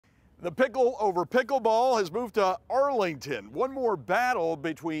The pickle over pickleball has moved to Arlington. One more battle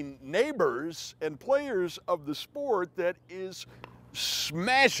between neighbors and players of the sport that is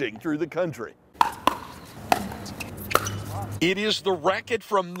smashing through the country. It is the racket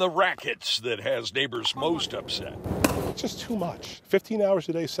from the rackets that has neighbors most upset. It's just too much. 15 hours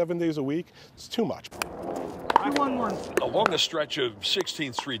a day, 7 days a week, it's too much. Along a stretch of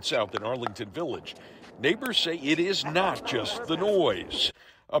 16th Street South in Arlington Village, neighbors say it is not just the noise.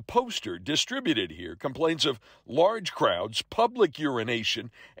 A poster distributed here complains of large crowds, public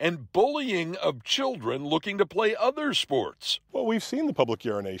urination, and bullying of children looking to play other sports. Well, we've seen the public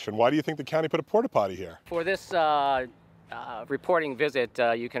urination. Why do you think the county put a porta potty here? For this reporting visit,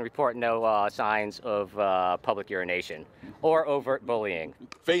 you can report no signs of public urination or overt bullying.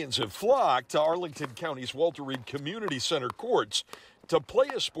 Fans have flocked to Arlington County's Walter Reed Community Center courts to play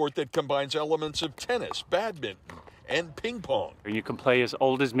a sport that combines elements of tennis, badminton, and ping pong. You can play as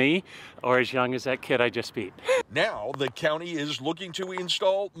old as me or as young as that kid I just beat. Now the county is looking to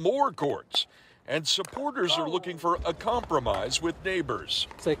install more courts, and supporters are looking for a compromise with neighbors.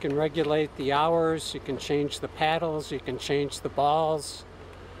 They can regulate the hours, you can change the paddles, you can change the balls.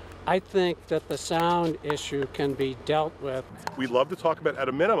 I think that the sound issue can be dealt with. We'd love to talk about, at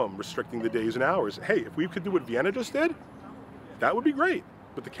a minimum, restricting the days and hours. Hey, if we could do what Vienna just did, that would be great.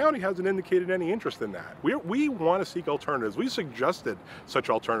 But the county hasn't indicated any interest in that. We want to seek alternatives. We suggested such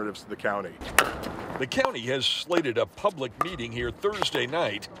alternatives to the county. The county has slated a public meeting here Thursday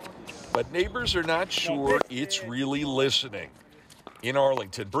night, but neighbors are not sure it's really listening. In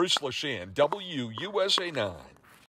Arlington, Bruce LaShan, WUSA 9.